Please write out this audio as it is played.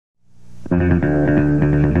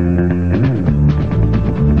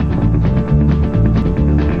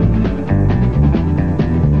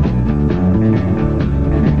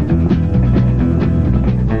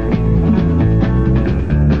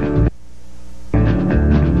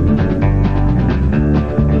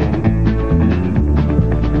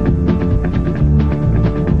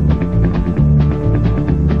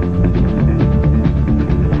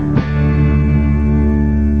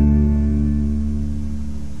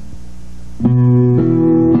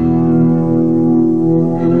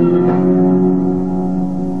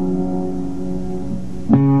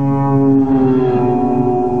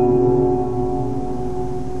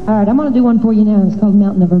I'm going to do one for you now. It's called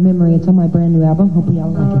Mountain of Her Memory. It's on my brand new album. Hope y'all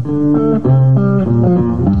like it.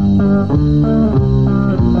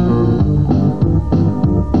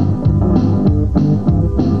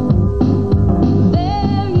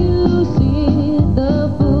 There you sit,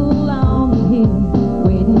 the fool on the hill,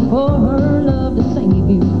 waiting for her love to save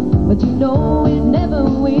you, but you know it never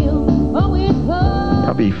will. Oh, it comes.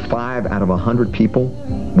 Probably 5 out of 100 people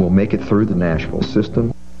will make it through the Nashville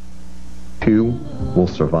system. 2 will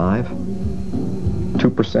survive.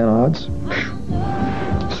 2% odds.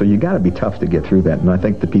 So you got to be tough to get through that, and I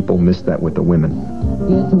think the people miss that with the women.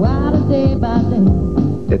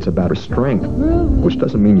 It's about her strength, which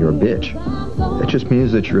doesn't mean you're a bitch. It just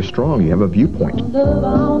means that you're strong. You have a viewpoint.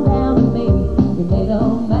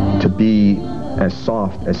 To be as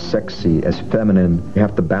soft, as sexy, as feminine, you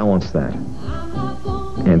have to balance that.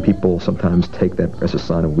 And people sometimes take that as a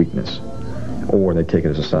sign of weakness. Or they take it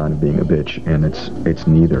as a sign of being a bitch, and it's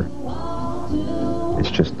neither.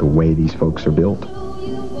 It's just the way these folks are built.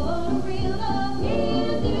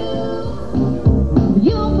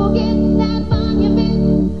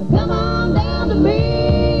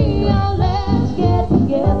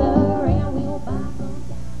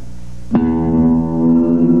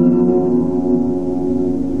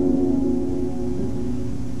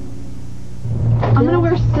 I'm gonna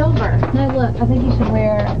wear silver. No, look, I think you should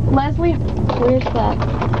wear... Leslie, where's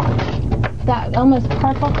that almost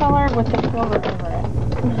purple color with the silver over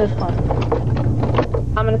it? This one.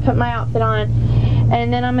 I'm gonna put my outfit on,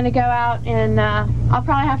 and then I'm gonna go out and I'll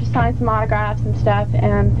probably have to sign some autographs and stuff,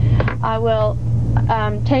 and I will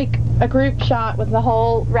take a group shot with the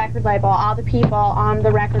whole record label, all the people on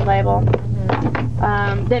the record label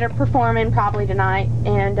that are performing probably tonight.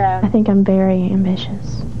 And I think I'm very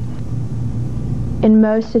ambitious. In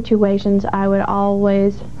most situations, I would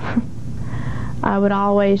always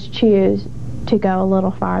choose to go a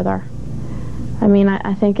little farther. I mean,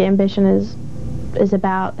 I think ambition is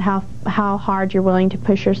about how hard you're willing to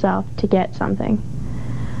push yourself to get something.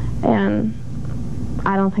 And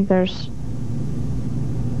I don't think there's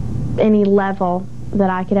any level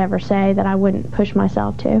that I could ever say that I wouldn't push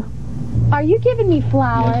myself to. Are you giving me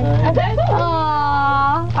flowers? Yes,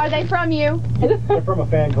 aww. Are they from you? They're from a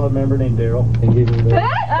fan club member named Daryl.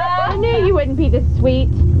 I knew you wouldn't be this sweet.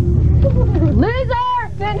 Loser!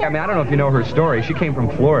 I mean, I don't know if you know her story. She came from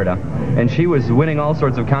Florida, and she was winning all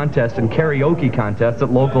sorts of contests and karaoke contests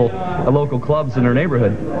at local clubs in her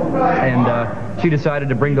neighborhood. And she decided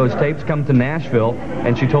to bring those tapes, come to Nashville,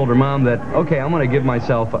 and she told her mom that, okay, I'm going to give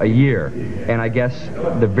myself a year. And I guess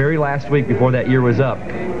the very last week before that year was up,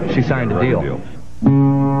 she signed a deal.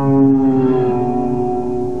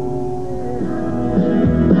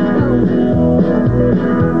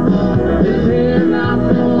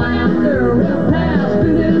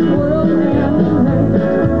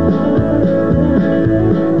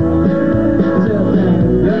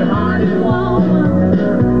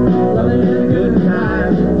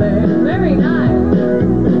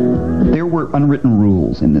 Unwritten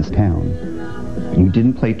rules in this town. You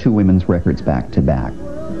didn't play 2 women's records back to back.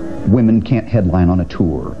 Women can't headline on a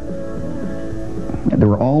tour. There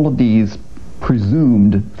were all of these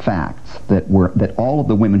presumed facts that all of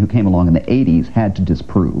the women who came along in the 80s had to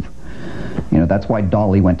disprove. You know, that's why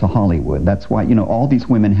Dolly went to Hollywood. That's why, you know, all these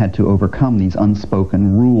women had to overcome these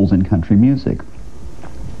unspoken rules in country music.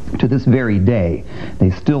 To this very day,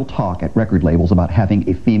 they still talk at record labels about having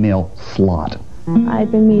a female slot.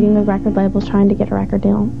 I'd been meeting with record labels trying to get a record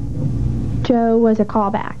deal. Joe was a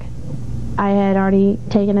callback. I had already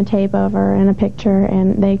taken a tape over and a picture,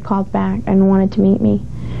 and they called back and wanted to meet me.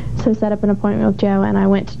 So set up an appointment with Joe, and I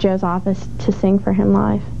went to Joe's office to sing for him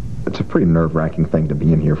live. It's a pretty nerve-wracking thing to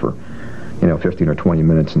be in here for, 15 or 20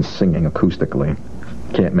 minutes and singing acoustically.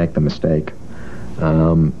 Can't make the mistake.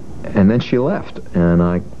 And then she left, and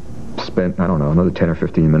I spent, another 10 or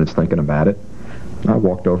 15 minutes thinking about it. I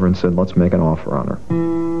walked over and said, let's make an offer on her.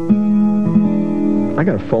 I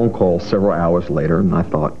got a phone call several hours later, and I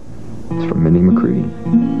thought, it's from Minnie McCready.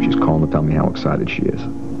 She's calling to tell me how excited she is.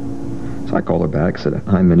 So I called her back, said,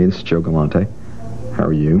 "Hi, Minnie, this is Joe Galante. How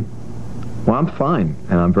are you?" "Well, I'm fine,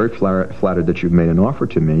 and I'm very flattered that you've made an offer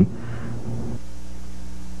to me.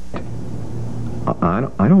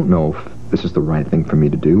 I don't know if this is the right thing for me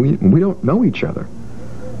to do. We don't know each other."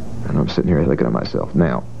 And I'm sitting here thinking to myself,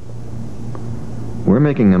 now, we're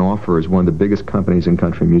making an offer as one of the biggest companies in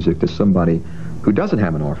country music to somebody who doesn't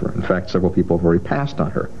have an offer. In fact, several people have already passed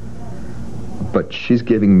on her. But she's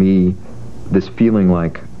giving me this feeling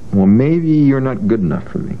like, well, maybe you're not good enough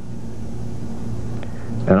for me.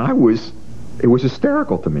 And it was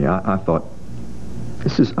hysterical to me. I thought,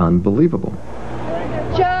 this is unbelievable.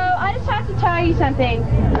 Joe, I just have to tell you something.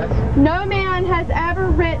 No man has ever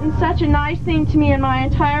written such a nice thing to me in my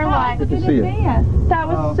entire life. Good to see you. That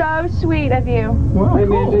was so sweet of you. Well, Hey,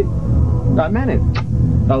 cool. Mandy. I meant it.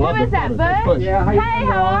 I love Who is that, Bud? Yeah, Hey,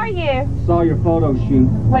 how are you? Saw your photo shoot.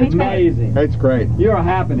 What is Amazing. It's great. You're a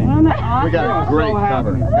happening. We got a great So cover.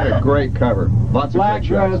 happening. Had a great cover. Lots of Black great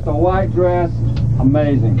dress, shots. the white dress.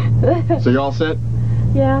 Amazing. So you all set?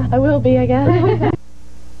 Yeah, I will be, I guess.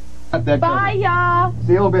 Got that Bye, y'all.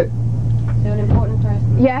 See you a little bit. So an important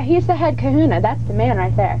person. Yeah, he's the head kahuna. That's the man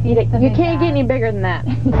right there. You can't get any bigger than that.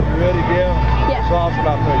 You ready, Gail? Yes. It's awesome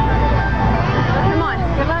out there. Come on.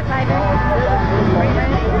 Good luck, baby. Are you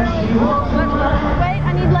ready? Wait,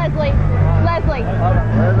 I need Leslie. Leslie.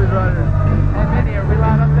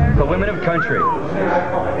 The women of country.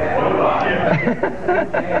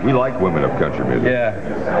 We like women of country music.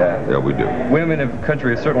 Yeah, Yeah, we do. women of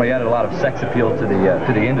country have certainly added a lot of sex appeal to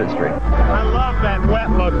the industry. I love that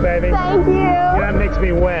wet look, baby. Thank you. That makes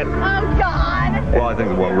me wet. Oh, God. Well, I think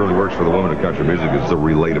that what really works for the women of country music is the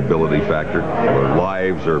relatability factor. Their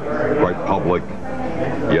lives are quite public,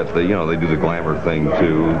 yet they do the glamour thing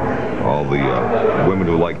too. All the women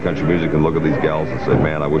who like country music can look at these gals and say,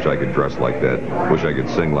 "Man, I wish I could dress like that. Wish I could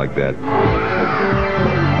sing like that."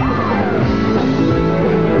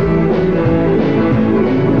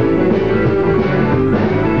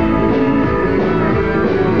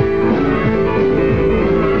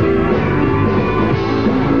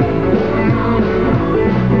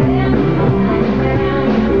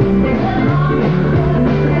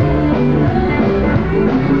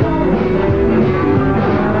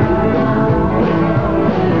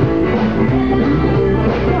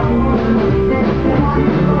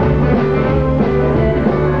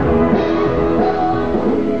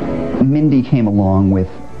 Mindy came along with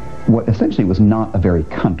what essentially was not a very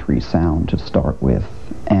country sound to start with,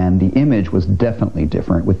 and the image was definitely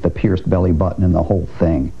different with the pierced belly button and the whole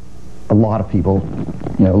thing. A lot of people,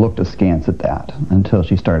 looked askance at that until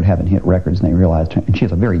she started having hit records and they realized, and she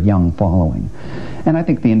has a very young following. And I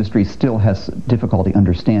think the industry still has difficulty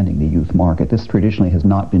understanding the youth market. This traditionally has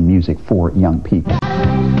not been music for young people.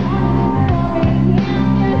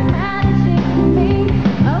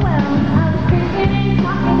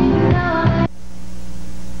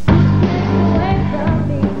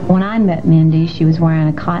 When I met Mindy, she was wearing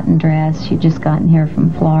a cotton dress. She'd just gotten here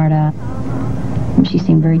from Florida. She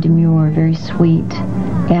seemed very demure, very sweet.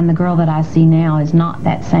 And the girl that I see now is not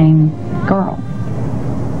that same girl.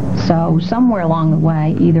 So somewhere along the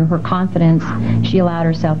way, either her confidence, she allowed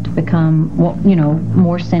herself to become,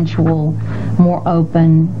 more sensual, more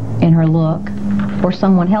open in her look, or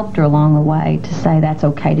someone helped her along the way to say that's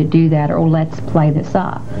okay to do that, or let's play this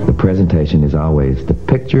up. The presentation is always the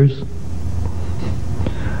pictures.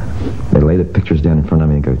 They lay the pictures down in front of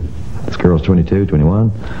me and go, this girl's 22,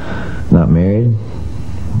 21, not married,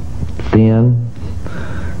 thin,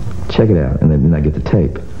 check it out. And then I get the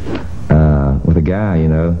tape. With a guy,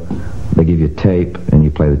 they give you a tape and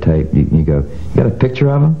you play the tape. You go, you got a picture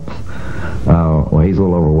of him? Well, he's a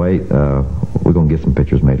little overweight. We're going to get some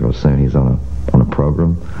pictures made real soon. He's on a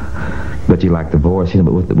program. But you like the voice.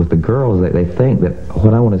 But with the girls, they think that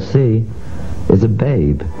what I want to see is a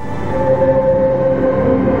babe.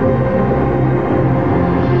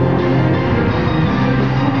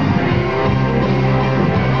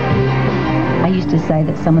 To say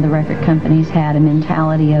that some of the record companies had a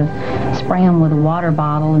mentality of spray them with a water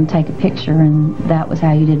bottle and take a picture, and that was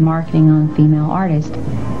how you did marketing on female artists.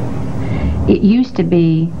 It used to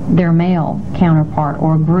be their male counterpart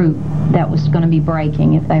or a group that was going to be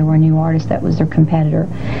breaking if they were a new artist. That was their competitor.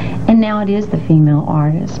 And now it is the female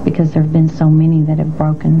artists, because there have been so many that have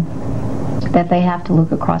broken, that they have to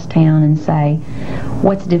look across town and say,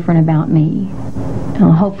 what's different about me?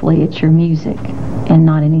 Hopefully it's your music and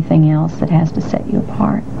not anything else that has to set you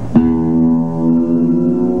apart.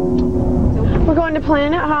 We're going to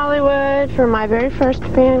Planet Hollywood for my very first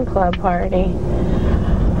fan club party.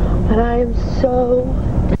 And I am so...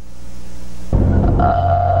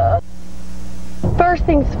 First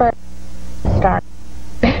things first, start.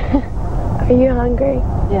 Are you hungry?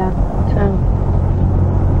 Yeah, so.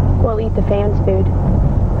 We'll eat the fans' food.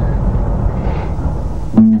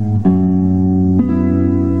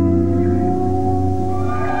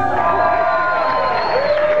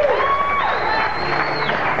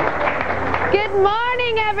 Good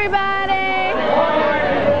morning, everybody.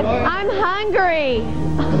 I'm hungry.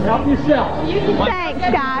 Help yourself. Thanks,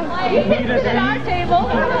 guys. You can sit at our table.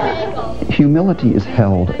 Humility is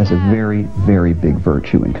held as a very, very big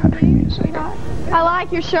virtue in country music. I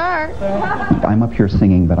like your shirt. I'm up here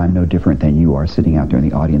singing, but I'm no different than you are sitting out there in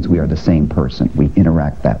the audience. We are the same person. We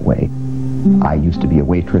interact that way. I used to be a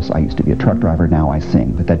waitress. I used to be a truck driver. Now I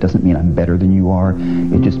sing. But that doesn't mean I'm better than you are.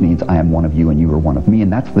 It just means I am one of you and you are one of me.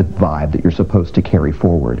 And that's the vibe that you're supposed to carry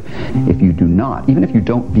forward. If you do not, even if you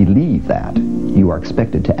don't believe that, you are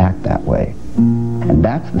expected to act that way. And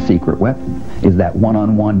that's the secret weapon, is that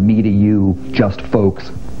one-on-one, me to you, just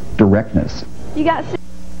folks directness. You got...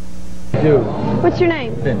 What's your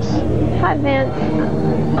name? Vince. Hi, Vince.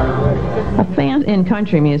 A fan in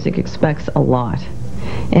country music expects a lot.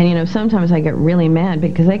 And, you know, sometimes I get really mad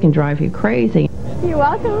because they can drive you crazy. You're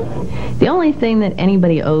welcome. The only thing that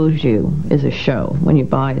anybody owes you is a show when you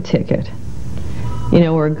buy a ticket. You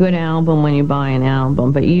know, or a good album when you buy an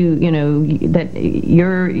album. But you know, that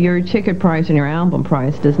your ticket price and your album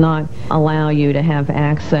price does not allow you to have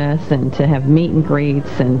access and to have meet and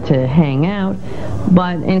greets and to hang out.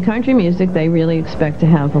 But in country music, they really expect to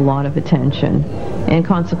have a lot of attention. And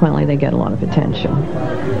consequently, they get a lot of attention.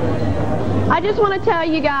 I just want to tell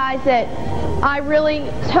you guys that I really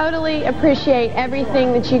totally appreciate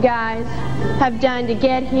everything that you guys have done to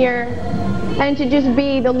get here and to just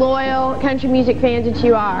be the loyal country music fans that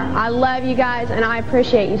you are. I love you guys and I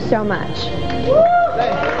appreciate you so much.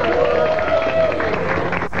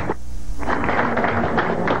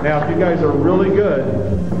 Now, if you guys are really good,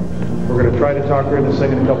 we're going to try to talk her into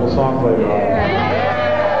singing a couple songs later on.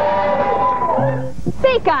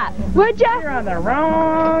 Speak up, would ya? You're on the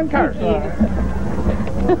wrong cart.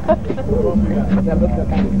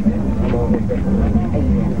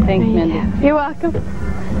 Thanks, Mindy. You're welcome.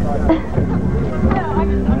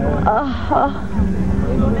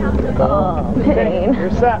 Pain.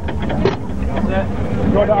 You're set.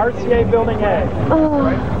 Go to RCA Building A.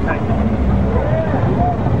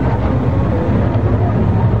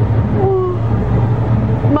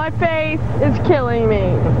 My face is killing me.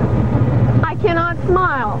 I cannot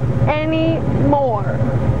smile anymore.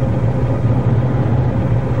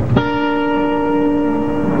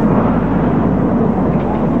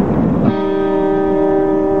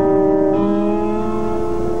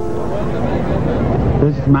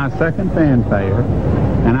 This is my second fanfare,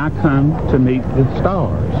 and I come to meet the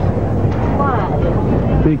stars. Why?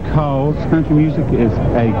 Because country music is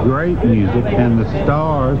a great music, and the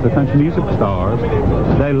stars, the country music stars,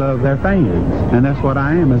 they love their fans, and that's what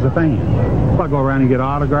I am as a fan. I go around and get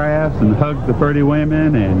autographs and hug the pretty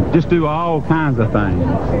women and just do all kinds of things.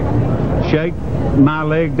 Shake my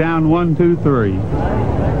leg down 1, 2, 3.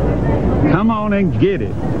 Come on and get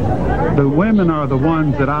it. The women are the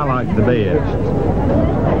ones that I like the best.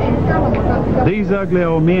 These ugly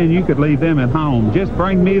old men, you could leave them at home. Just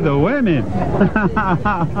bring me the women.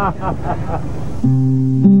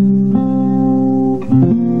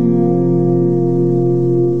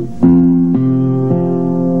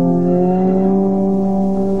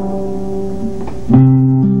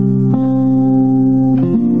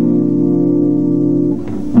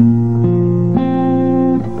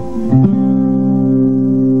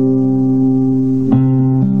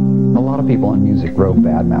 Wrote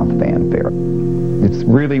badmouth fanfare. It's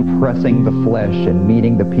really pressing the flesh and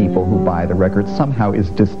meeting the people who buy the record somehow is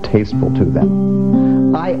distasteful to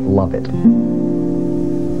them. I love it.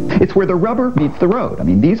 It's where the rubber meets the road. I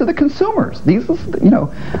mean, these are the consumers. These are, you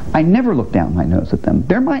know, I never look down my nose at them.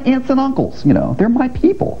 They're my aunts and uncles, you know. They're my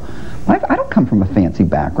people. I don't come from a fancy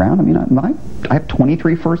background. I mean, I have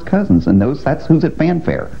 23 first cousins, and that's who's at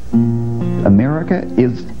fanfare. America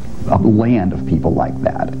is a land of people like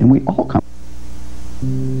that, and we all come.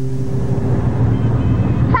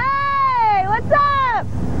 Hey, what's up?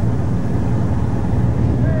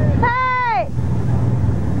 Hey!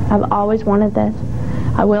 I've always wanted this.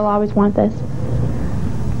 I will always want this.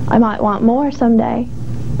 I might want more someday,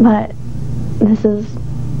 but this is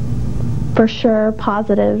for sure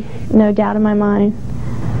positive, no doubt in my mind.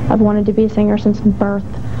 I've wanted to be a singer since birth.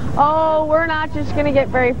 Oh, we're not just going to get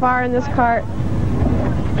very far in this cart.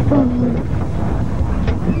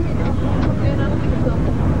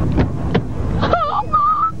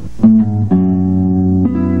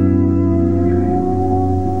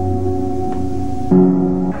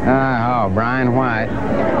 Oh, Brian White.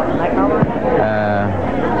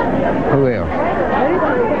 Who else?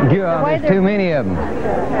 too many of them.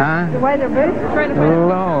 Huh? The way they're boots?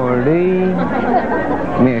 Lordy.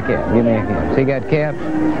 Give me a cap. Give me a cap. See that cap?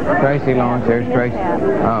 Tracy Lawrence. There's Tracy.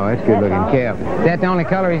 Oh, that's a good looking cap. Is that the only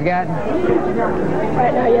color he's got?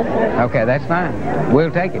 Right now, yes, sir. Okay, that's fine.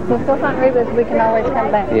 We'll take it. We'll still hunt Rebas. We can always come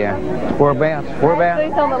back. Yeah. Whereabouts? Whereabouts?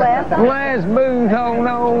 Boots on the left. Where's Booth? Oh,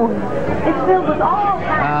 no. It's filled with all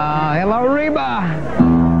kinds. Hello, Reba.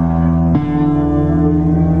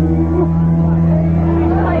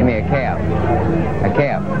 Give me a cap. A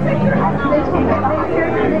cap.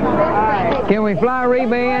 Can we fly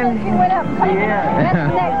Reba in? That's the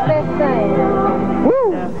next best thing.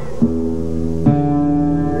 Woo!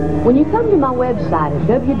 When you come to my website at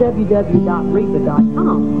www.reba.com,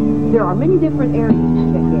 there are many different areas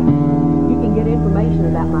to check out. You can get information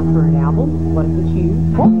about my current album, what to choose.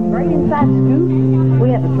 Want some great inside scoop?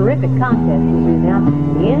 We have a terrific contest we'll be announcing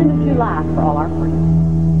at the end of July for all our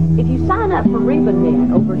friends. If you sign up for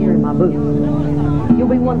RebaNet over here in my booth, you'll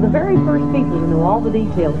be one of the very first people to know all the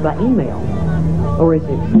details by email. Or is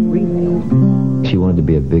it remail? She wanted to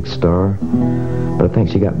be a big star, but I think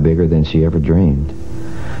she got bigger than she ever dreamed.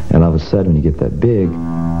 And all of a sudden, when you get that big,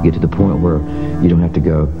 you get to the point where you don't have to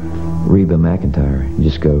go Reba McEntire. You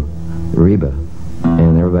just go Reba,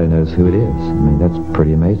 and everybody knows who it is. I mean, that's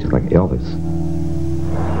pretty amazing, like Elvis.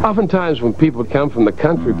 Oftentimes when people come from the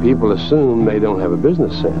country, people assume they don't have a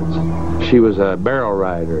business sense. She was a barrel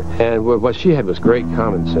rider, and what she had was great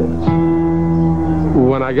common sense.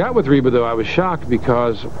 When I got with Reba, though, I was shocked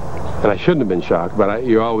because, and I shouldn't have been shocked, but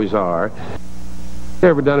you always are,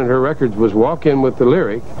 ever done in her records was walk in with the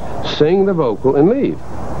lyric, sing the vocal, and leave.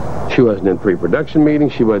 She wasn't in pre-production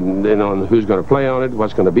meetings. She wasn't in on who's going to play on it,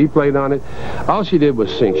 what's going to be played on it. All she did was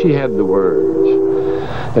sing. She had the words.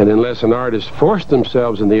 And unless an artist forced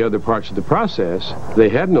themselves in the other parts of the process, they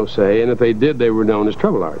had no say, and if they did, they were known as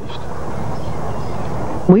trouble artists.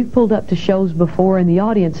 We've pulled up to shows before, and the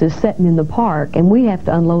audience is sitting in the park, and we have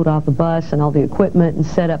to unload off the bus and all the equipment and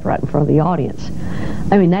set up right in front of the audience.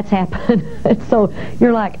 I mean, that's happened. So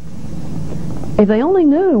you're like, if they only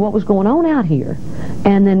knew what was going on out here.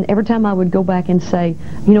 And then every time I would go back and say,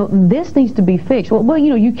 you know, this needs to be fixed. Well, you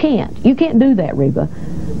know, you can't do that, Reba.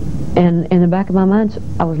 And in the back of my mind,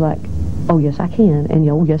 I was like, oh, yes, I can, and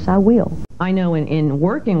oh, yes, I will. I know in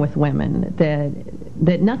working with women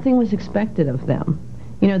that nothing was expected of them.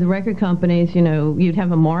 You know, the record companies, you know, you'd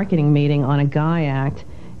have a marketing meeting on a guy act,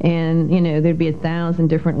 and, you know, there'd be 1,000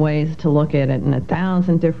 different ways to look at it and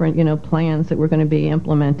 1,000 different, you know, plans that were going to be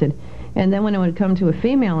implemented. And then when it would come to a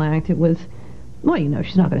female act, it was, well, you know,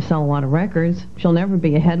 she's not going to sell a lot of records. She'll never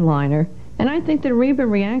be a headliner. And I think that Reba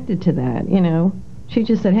reacted to that, you know. She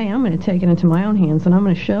just said, hey, I'm going to take it into my own hands, and I'm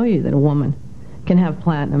going to show you that a woman can have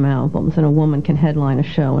platinum albums, and a woman can headline a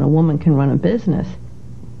show, and a woman can run a business.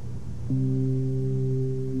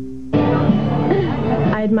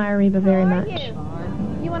 I admire Reba very much.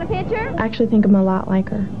 You want a picture? I actually think I'm a lot like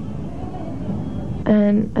her.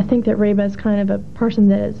 And I think that Reba is kind of a person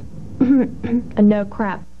that is a no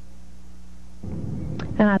crap.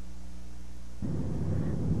 And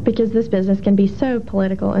because this business can be so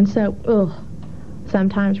political and so,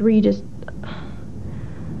 sometimes where you just,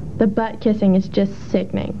 the butt kissing is just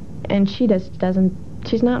sickening. And she just doesn't,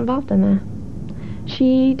 she's not involved in that.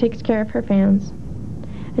 She takes care of her fans.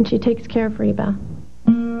 And she takes care of Reba.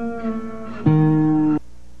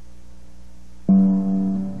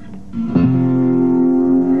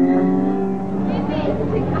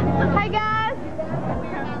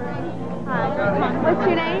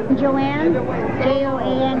 Joanne,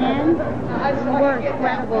 J-O-A-N-N. We're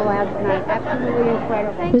incredible last night. Absolutely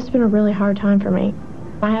incredible. This has been a really hard time for me.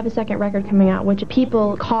 I have a second record coming out, which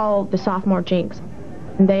people call the sophomore jinx.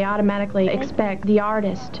 They automatically expect the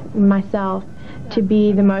artist, myself, to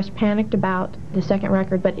be the most panicked about the second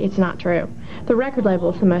record, but it's not true. The record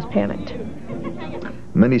label is the most panicked.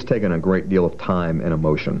 Minnie's taken a great deal of time and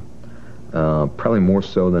emotion. Probably more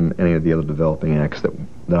so than any of the other developing acts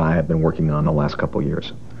that I have been working on the last couple of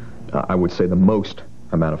years. I would say the most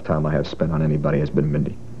amount of time I have spent on anybody has been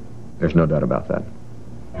Mindy. There's no doubt about that.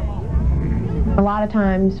 A lot of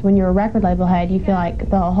times when you're a record label head, you feel like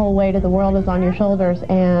the whole weight of the world is on your shoulders,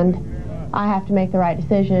 and I have to make the right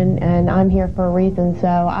decision, and I'm here for a reason, so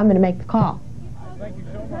I'm going to make the call.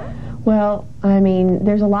 Well, I mean,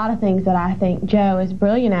 there's a lot of things that I think Joe is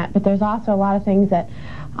brilliant at, but there's also a lot of things that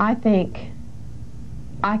I think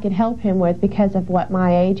I could help him with because of what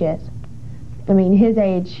my age is. I mean, his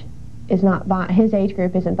age is not his age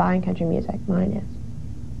group isn't buying country music. Mine is.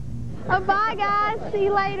 Oh, bye, guys. See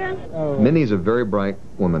you later. Minnie's a very bright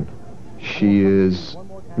woman. She is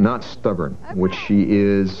not stubborn. What she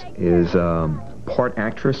is part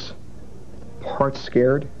actress, part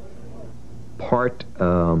scared, part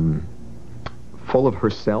full of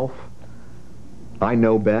herself. I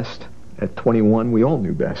know best. At 21, we all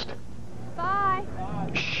knew best. Bye.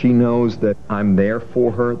 She knows that I'm there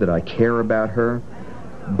for her, that I care about her,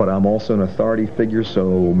 but I'm also an authority figure,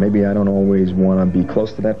 so maybe I don't always want to be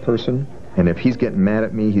close to that person. And if he's getting mad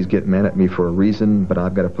at me, he's getting mad at me for a reason, but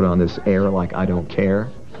I've got to put on this air like I don't care,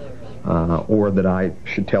 or that I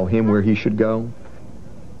should tell him where he should go.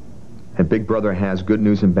 And Big Brother has good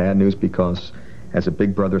news and bad news, because as a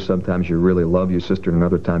big brother, sometimes you really love your sister, and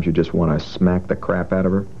other times you just want to smack the crap out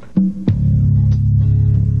of her.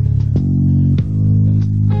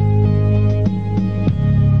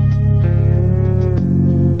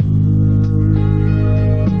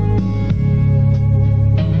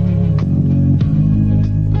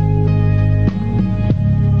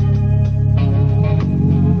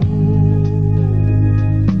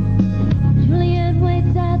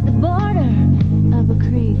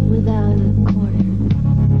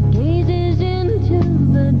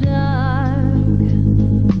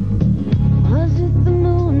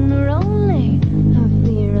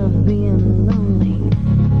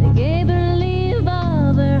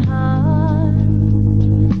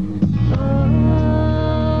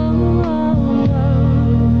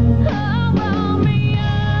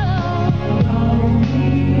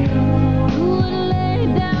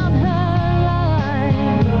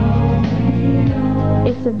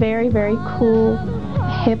 Very, very cool,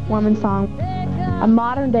 hip woman song. A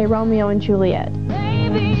modern-day Romeo and Juliet.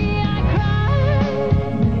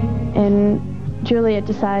 And Juliet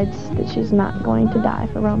decides that she's not going to die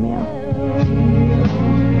for Romeo.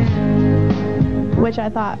 Which I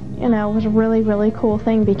thought, you know, was a really, really cool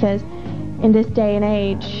thing, because in this day and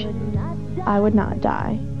age, I would not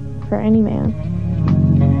die for any man.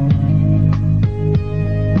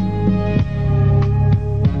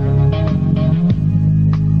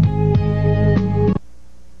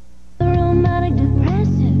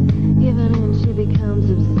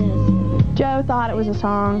 Joe thought it was a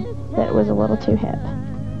song that was a little too hip.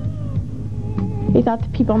 He thought the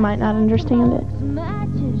people might not understand it.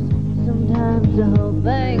 Sometimes the whole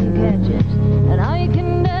thing catches, and all you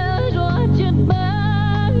can do is watch it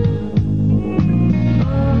burn.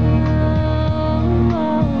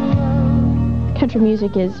 Country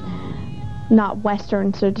music is not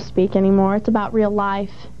Western, so to speak, anymore. It's about real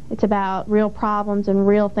life. It's about real problems and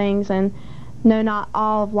real things, and no, not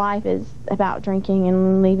all of life is about drinking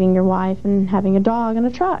and leaving your wife and having a dog and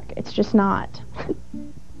a truck. It's just not.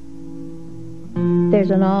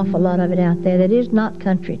 There's an awful lot of it out there that is not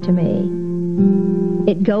country to me.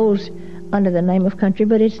 It goes under the name of country,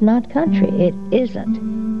 but it's not country. It isn't.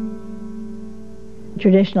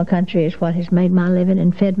 Traditional country is what has made my living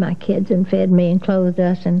and fed my kids and fed me and clothed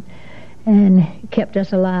us and kept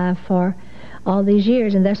us alive for all these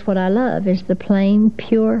years, and that's what I love, is the plain,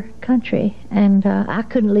 pure country. And I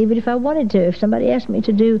couldn't leave it if I wanted to. If somebody asked me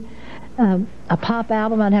to do a pop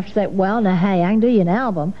album, I'd have to say, well, now, hey, I can do you an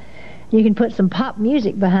album. You can put some pop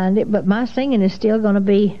music behind it, but my singing is still going to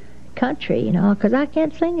be country, you know, because I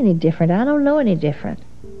can't sing any different. I don't know any different.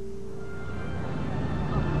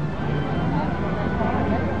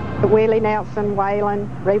 Willie Nelson,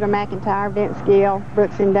 Waylon, Reba McEntire, Vince Gill,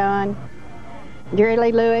 Brooks and Dunn, Jerry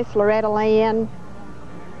Lee Lewis, Loretta Lynn,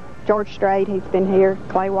 George Strait, he's been here,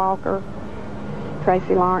 Clay Walker,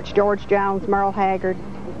 Tracy Lawrence, George Jones, Merle Haggard,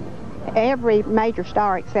 every major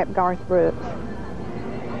star except Garth Brooks.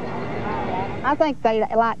 I think they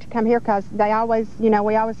like to come here because they always, you know,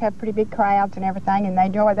 we always have pretty big crowds and everything, and they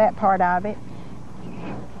enjoy that part of it.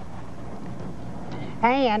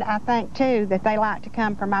 And I think, too, that they like to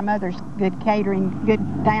come for my mother's good catering, good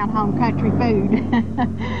down-home country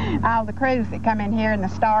food. All the crews that come in here and the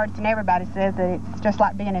stars, and everybody says that it's just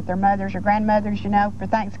like being at their mother's or grandmother's, you know, for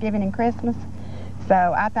Thanksgiving and Christmas. So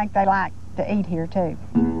I think they like to eat here, too.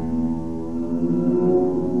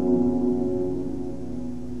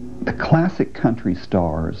 The classic country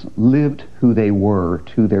stars lived who they were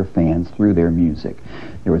to their fans through their music.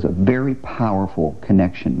 There was a very powerful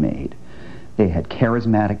connection made. They had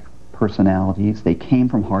charismatic personalities. They came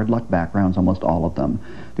from hard luck backgrounds, almost all of them.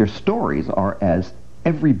 Their stories are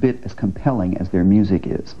every bit as compelling as their music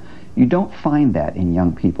is. You don't find that in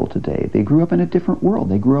young people today. They grew up in a different world.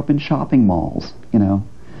 They grew up in shopping malls, you know.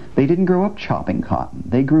 They didn't grow up chopping cotton.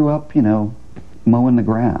 They grew up, you know, mowing the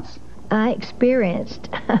grass. I experienced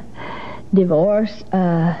divorce,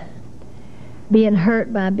 being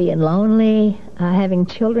hurt by being lonely, having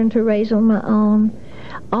children to raise on my own,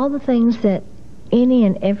 all the things that any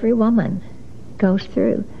and every woman goes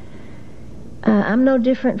through. I'm no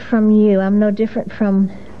different from you. I'm no different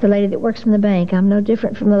from the lady that works in the bank. I'm no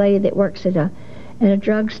different from the lady that works at in a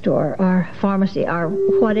drugstore or pharmacy or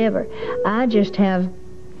whatever. I just have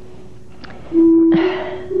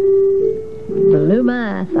blew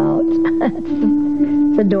my thoughts.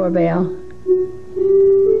 It's a doorbell.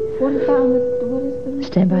 What is the...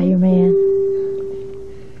 Stand by your man.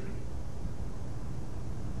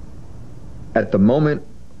 At the moment,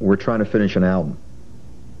 we're trying to finish an album.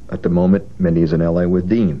 At the moment, Mindy is in L.A. with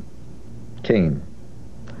Dean Cain.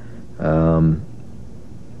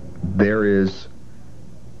 There is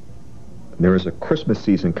a Christmas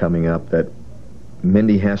season coming up that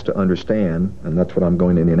Mindy has to understand, and that's what I'm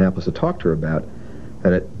going to Indianapolis to talk to her about,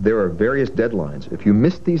 that there are various deadlines. If you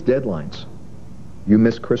miss these deadlines, you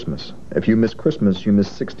miss Christmas. If you miss Christmas, you miss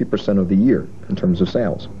 60% of the year in terms of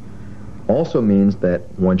sales. Also means that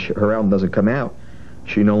when her album doesn't come out,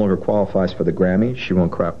 she no longer qualifies for the Grammy. She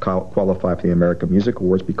won't qualify for the American Music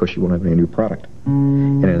Awards because she won't have any new product.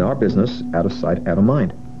 And in our business, out of sight, out of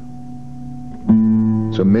mind.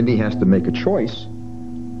 So Mindy has to make a choice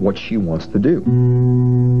what she wants to do.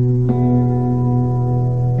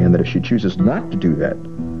 And that if she chooses not to do that,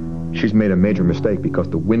 she's made a major mistake because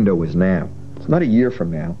the window is now. It's not a year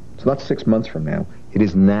from now. It's not 6 months from now. It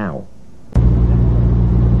is now.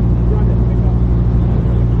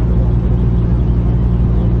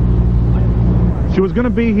 She was going to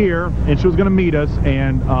be here, and she was going to meet us,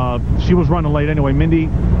 and she was running late anyway. Mindy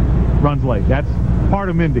runs late. That's part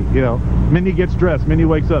of Mindy, you know. Mindy gets dressed. Mindy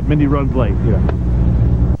wakes up. Mindy runs late, you know.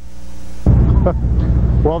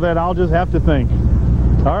 Well, then I'll just have to think.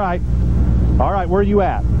 All right. All right, where are you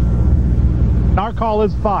at? Our call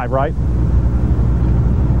is 5, right?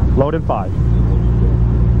 Loaded 5.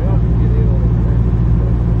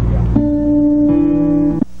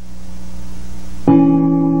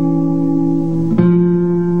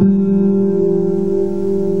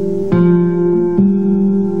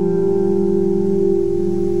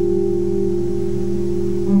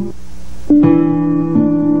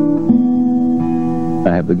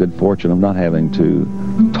 The good fortune of not having to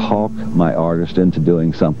talk my artist into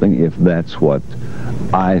doing something if that's what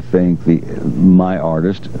I think my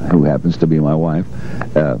artist, who happens to be my wife,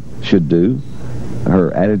 should do.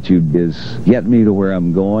 Her attitude is get me to where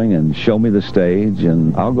I'm going and show me the stage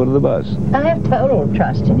and I'll go to the bus. I have total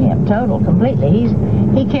trust in him, total, completely.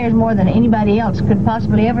 He cares more than anybody else could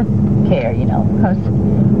possibly ever care, you know, because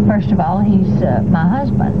first of all, he's my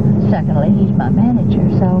husband. Secondly, he's my manager,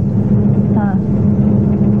 so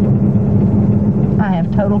I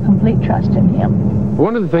have total, complete trust in him.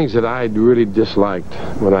 One of the things that I really disliked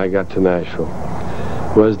when I got to Nashville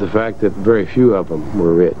was the fact that very few of them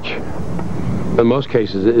were rich. In most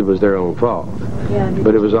cases, it was their own fault. Yeah,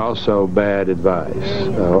 but it was also bad advice,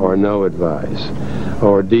 or no advice,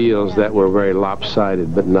 or deals that were very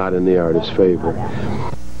lopsided but not in the artist's favor.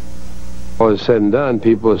 All is said and done,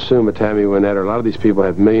 people assume a Tammy Wynette, or a lot of these people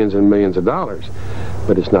have millions and millions of dollars,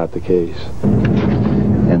 but it's not the case.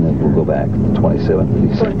 And then we'll go back to the 27th of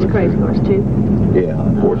December. Well, it's crazy horse, too. Yeah,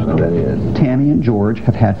 unfortunately, that is. Tammy and George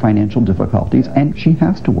have had financial difficulties, and she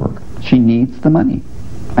has to work. She needs the money.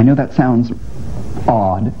 I know that sounds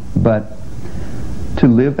odd, but to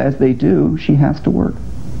live as they do, she has to work.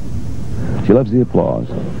 She loves the applause.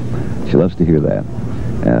 She loves to hear that.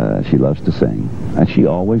 She loves to sing, and she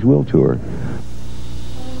always will tour.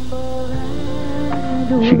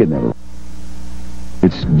 She could never.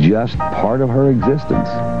 It's just part of her existence.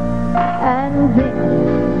 And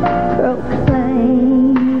then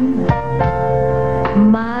proclaim,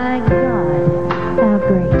 my God, how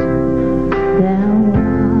great thou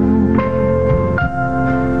art.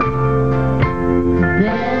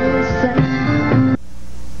 Then sing,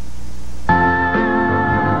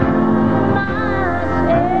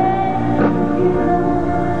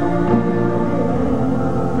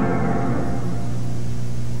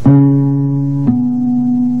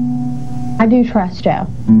 I do trust Joe.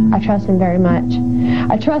 I trust him very much.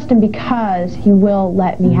 I trust him because he will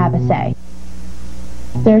let me have a say.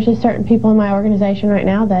 There's just certain people in my organization right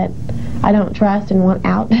now that I don't trust and want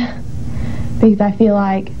out because I feel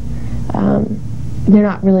like they're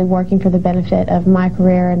not really working for the benefit of my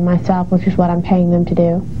career and myself, which is what I'm paying them to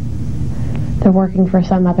do. They're working for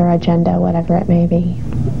some other agenda, whatever it may be.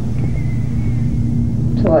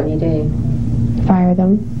 So what do you do? Fire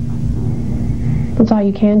them. That's all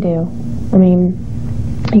you can do. I mean,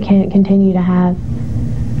 you can't continue to have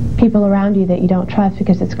people around you that you don't trust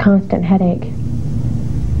because it's a constant headache.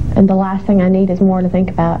 And the last thing I need is more to think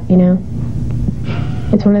about, you know?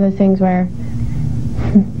 It's one of those things where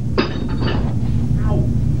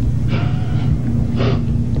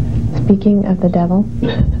speaking of the devil.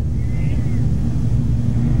 Where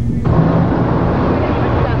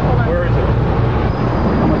is it?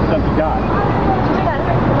 How much stuff you got?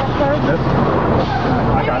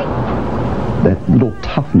 That little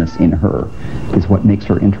toughness in her is what makes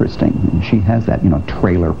her interesting. And she has that,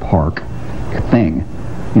 trailer park thing.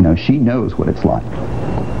 She knows what it's like.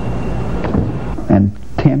 And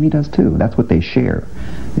Tammy does too. That's what they share,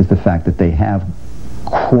 is the fact that they have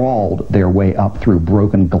crawled their way up through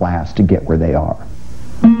broken glass to get where they are.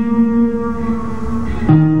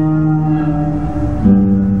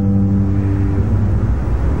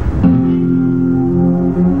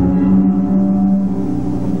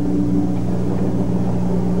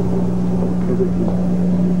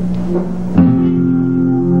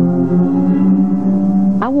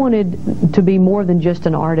 I wanted to be more than just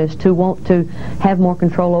an artist, to want to have more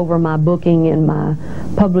control over my booking and my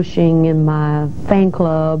publishing and my fan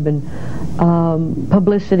club and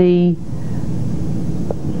publicity,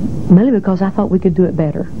 mainly because I thought we could do it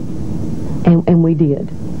better, and we did.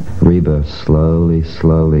 Reba slowly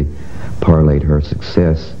parlayed her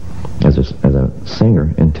success as a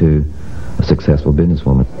singer into a successful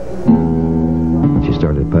businesswoman. She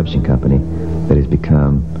started a publishing company that has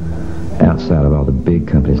become, outside of all the big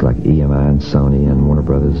companies like EMI and Sony and Warner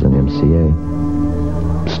Brothers and MCA,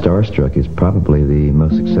 Starstruck is probably the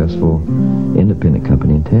most successful independent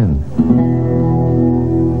company in town.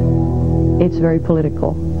 It's very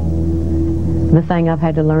political. The thing I've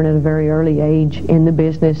had to learn at a very early age in the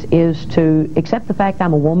business is to accept the fact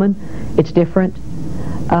I'm a woman. It's different.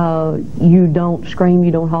 You don't scream,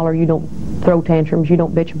 you don't holler, you don't throw tantrums, you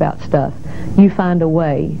don't bitch about stuff. You find a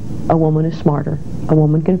way. A woman is smarter. A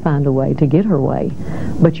woman can find a way to get her way,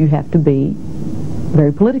 but you have to be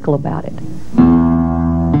very political about it.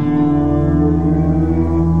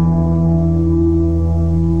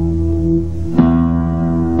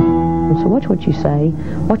 So watch what you say,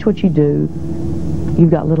 watch what you do.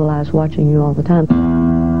 You've got little eyes watching you all the time.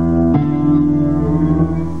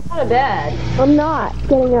 Out of bed. I'm not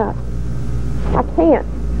getting up. I can't.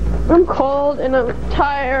 I'm cold and I'm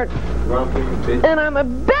tired. And I'm a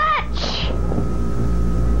bitch!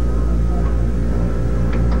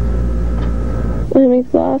 I'm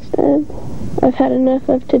exhausted. I've had enough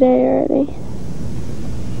of today already.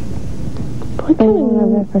 What kind of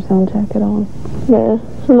nerve for sound check at all? No,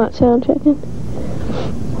 I'm not sound checking.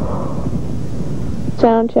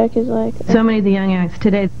 Sound check is like... So many of the young acts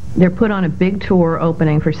today, they're put on a big tour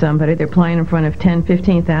opening for somebody. They're playing in front of 10,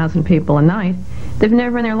 15,000 people a night. They've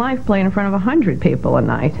never in their life played in front of 100 people a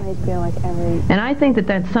night. I feel like And I think that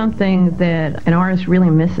that's something that an artist really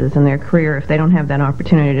misses in their career if they don't have that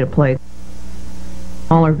opportunity to play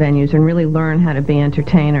smaller venues and really learn how to be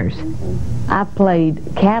entertainers. I've played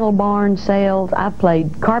cattle barn sales. I've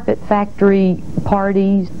played carpet factory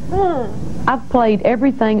parties. I've played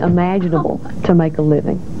everything imaginable to make a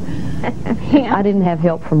living. I didn't have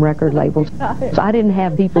help from record labels. So I didn't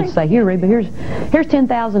have people say, here, Reba, here's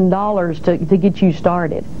 $10,000 to get you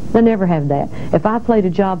started. I never have that. If I played a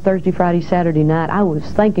job Thursday, Friday, Saturday night, I was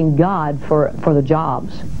thanking God for the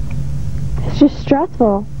jobs. It's just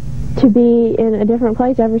stressful to be in a different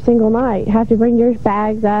place every single night. Have to bring your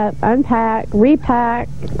bags up, unpack, repack,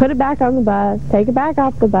 put it back on the bus, take it back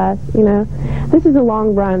off the bus, This is a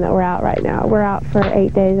long run that we're out right now. We're out for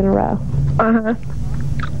 8 days in a row.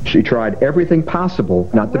 She tried everything possible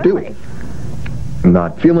not to do it. I'm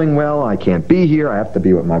not feeling well, I can't be here, I have to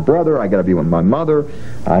be with my brother, I gotta be with my mother,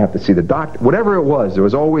 I have to see the doctor. Whatever it was, there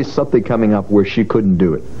was always something coming up where she couldn't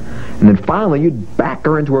do it. And then finally you'd back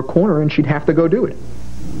her into a corner and she'd have to go do it.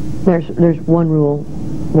 There's one rule: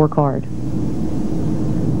 work hard.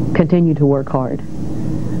 Continue to work hard.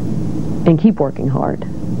 And keep working hard.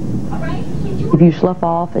 If you slough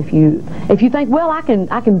off, if you think, well, I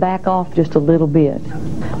can back off just a little bit.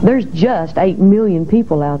 There's just 8 million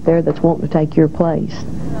people out there that's wanting to take your place.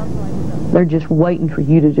 They're just waiting for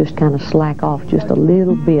you to just kind of slack off just a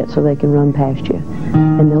little bit so they can run past you.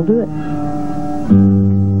 And they'll do it.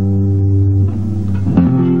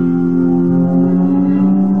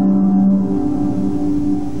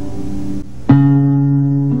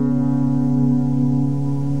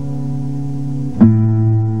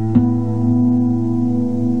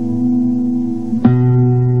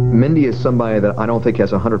 Mindy is somebody that I don't think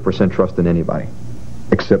has 100% trust in anybody,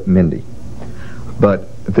 except Mindy. But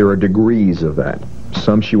there are degrees of that.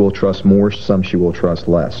 Some she will trust more, some she will trust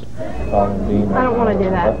less. I don't want to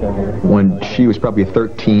do that. When she was probably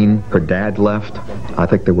 13, her dad left. I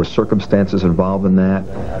think there were circumstances involved in that,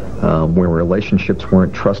 where relationships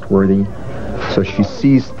weren't trustworthy. So she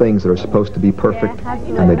sees things that are supposed to be perfect,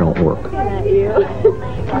 and they don't work.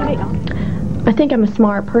 I think I'm a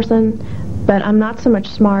smart person, but I'm not so much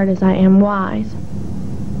smart as I am wise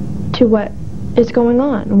to what is going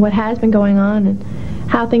on, and what has been going on, and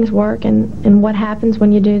how things work, and what happens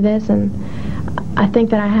when you do this. And I think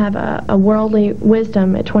that I have a worldly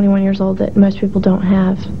wisdom at 21 years old that most people don't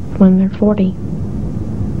have when they're 40.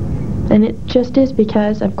 And it just is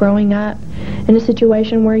because of growing up in a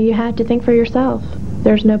situation where you had to think for yourself.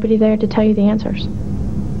 There's nobody there to tell you the answers.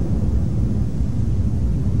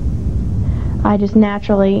 I just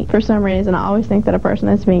naturally, for some reason, I always think that a person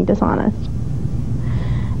is being dishonest.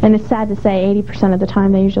 And it's sad to say 80% of the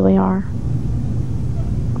time they usually are.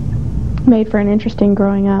 Made for an interesting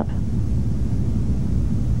growing up.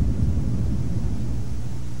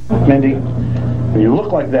 Mindy, when you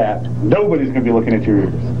look like that, nobody's going to be looking at your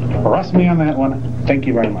ears. Trust me on that one. Thank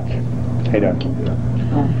you very much. Hey, Doug.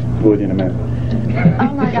 Be with you in a minute.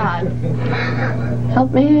 Oh my God.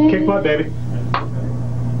 Help me. Kick butt, baby.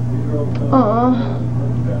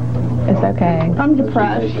 Aw. It's okay. I'm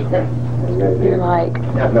depressed. You're like,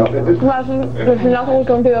 there's nothing we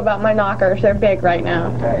can do about my knockers. They're big right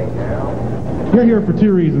now. You're here for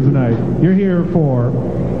two reasons tonight. You're here for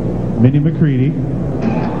Mindy McCready.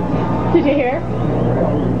 Did you hear?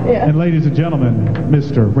 Yeah. And ladies and gentlemen,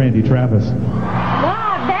 Mr. Randy Travis.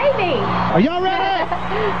 Ah, baby! Are y'all ready?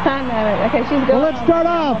 I know it. Okay, she's going. Well, let's start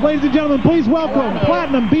off. Ladies and gentlemen, please welcome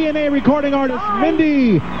platinum B&A recording artist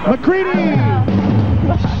Mindy McCready.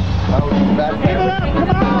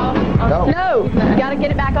 No, you gotta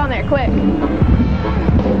get it back on there, quick.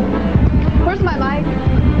 Where's my mic?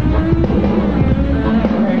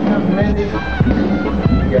 Here comes Mindy.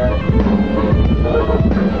 You got it.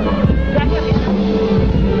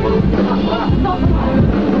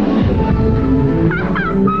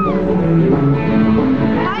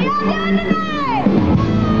 How y'all doing tonight?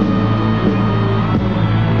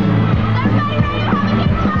 Everybody ready to have a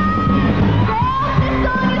good time? Girls, this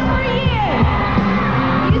song is for you.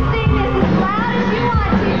 You sing this as loud as you want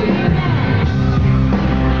to your man.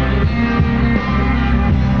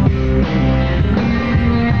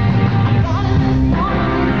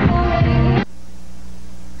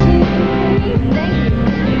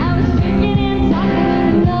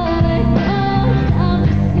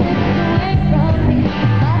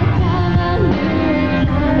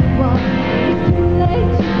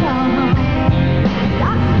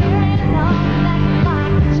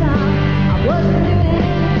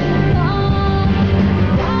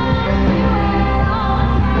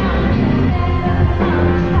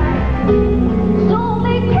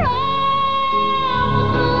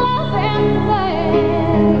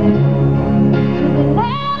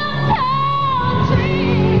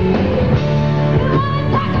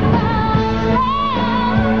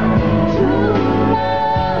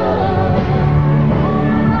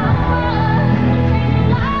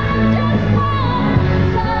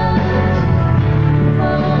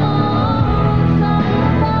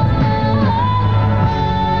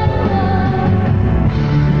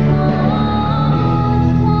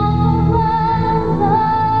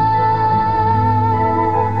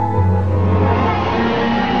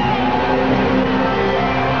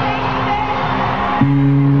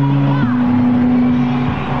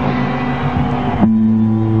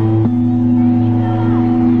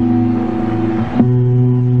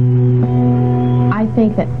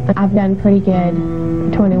 I've done pretty good at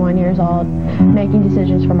 21 years old, making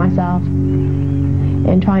decisions for myself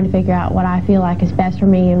and trying to figure out what I feel like is best for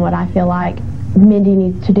me and what I feel like Mindy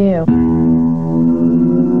needs to do.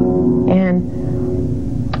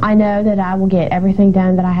 And I know that I will get everything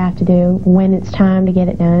done that I have to do when it's time to get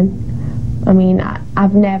it done. I mean,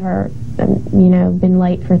 I've never, you know, been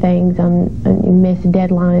late for things and missed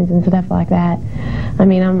deadlines and stuff like that. I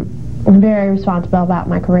mean, I'm very responsible about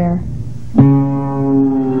my career.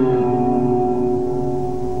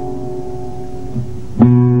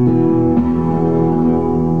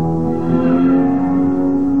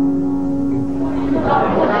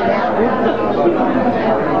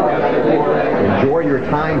 Enjoy your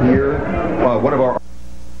time here. One of our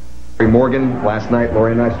Morgan, last night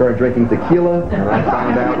Lori and I started drinking tequila, and I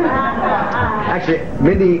found out, actually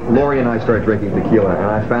Mindy, Lori and I started drinking tequila, and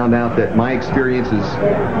I found out that my experiences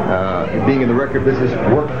being in the record business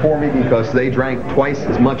worked for me because they drank twice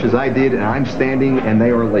as much as I did, and I'm standing and they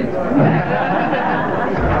are late.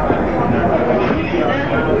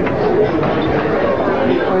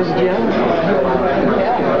 Where's Jim?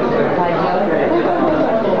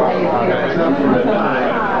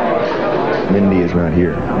 Mindy is not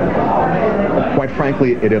here. Quite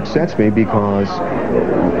frankly, it upsets me because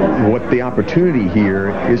what the opportunity here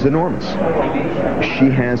is enormous. She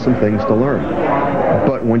has some things to learn.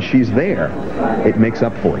 But when she's there, it makes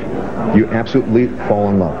up for it. You absolutely fall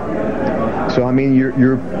in love. So I mean,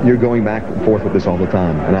 you're going back and forth with this all the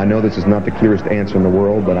time, and I know this is not the clearest answer in the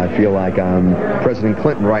world, but I feel like I'm President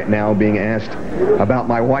Clinton right now being asked about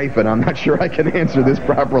my wife, and I'm not sure I can answer this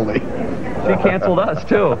properly. She canceled us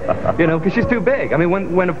too, you know, because she's too big. I mean,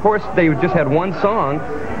 when of course they just had one song,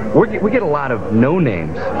 we get a lot of no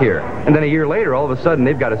names here, and then a year later, all of a sudden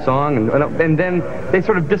they've got a song, and then they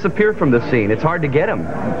sort of disappear from the scene. It's hard to get them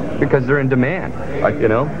because they're in demand. You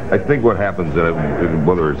know, I think what happens,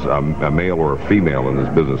 whether it's a male or a female in this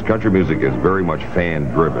business, country music is very much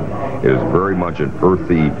fan-driven. It is very much an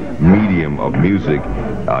earthy medium of music.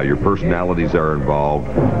 Your personalities are involved.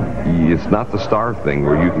 It's not the star thing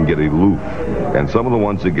where you can get aloof. And some of the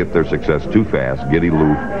ones that get their success too fast get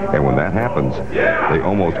aloof, and when that happens, they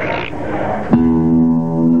almost...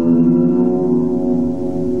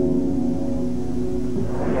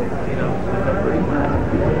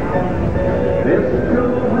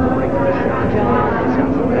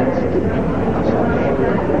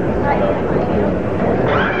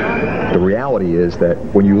 The reality is that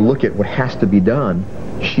when you look at what has to be done,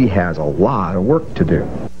 she has a lot of work to do.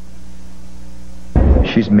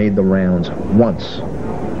 She's made the rounds once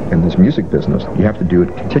in this music business. You have to do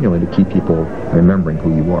it continually to keep people remembering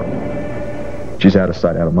who you are. She's out of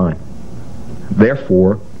sight, out of mind.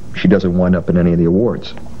 Therefore, she doesn't wind up in any of the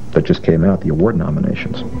awards that just came out, the award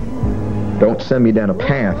nominations. Don't send me down a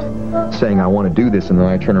path saying I want to do this and then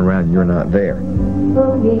I turn around and you're not there.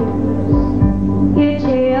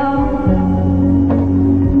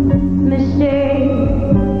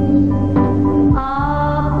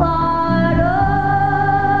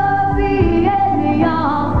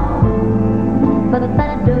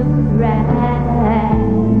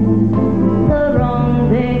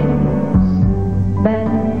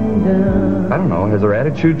 I don't know, has her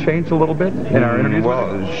attitude changed a little bit in our interviews?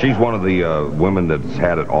 Well, she's one of the women that's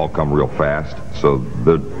had it all come real fast, so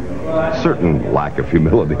the certain lack of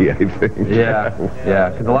humility, I think. Yeah,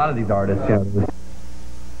 because a lot of these artists,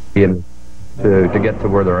 you know, to get to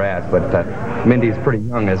where they're at, but Mindy's pretty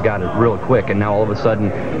young, has got it real quick, and now all of a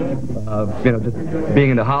sudden, you know, just being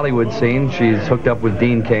in the Hollywood scene, she's hooked up with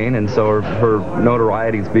Dean Cain, and so her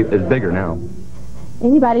notoriety is bigger now.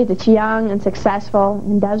 Anybody that's young and successful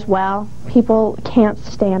and does well, people can't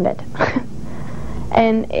stand it.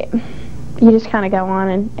 And you just kind of go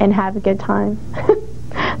on and have a good time.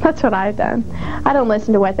 That's what I've done. I don't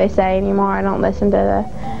listen to what they say anymore. I don't listen to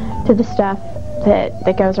the stuff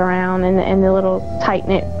that goes around in the little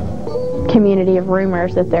tight-knit community of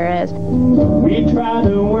rumors that there is. We tried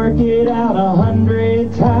to work it out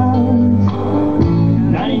 100 times.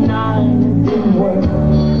 99 didn't work.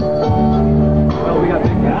 Well, we got I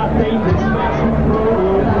think this the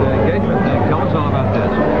engagement thing. Tell us all about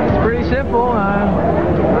this. It's pretty simple.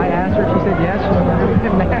 I asked her, she said yes, and we're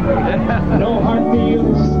married. No hard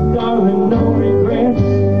feelings, darling, no regrets.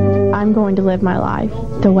 I'm going to live my life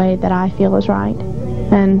the way that I feel is right,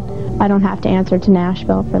 and I don't have to answer to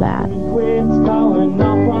Nashville for that.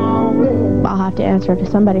 I'll have to answer to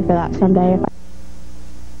somebody for that someday.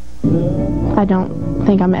 I don't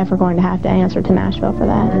think I'm ever going to have to answer to Nashville for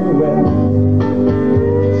that.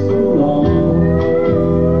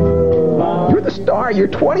 You're the star. You're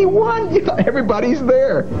 21. You know, everybody's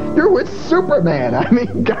there. You're with Superman. I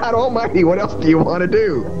mean, God almighty, what else do you want to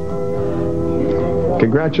do?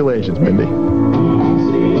 Congratulations, Mindy.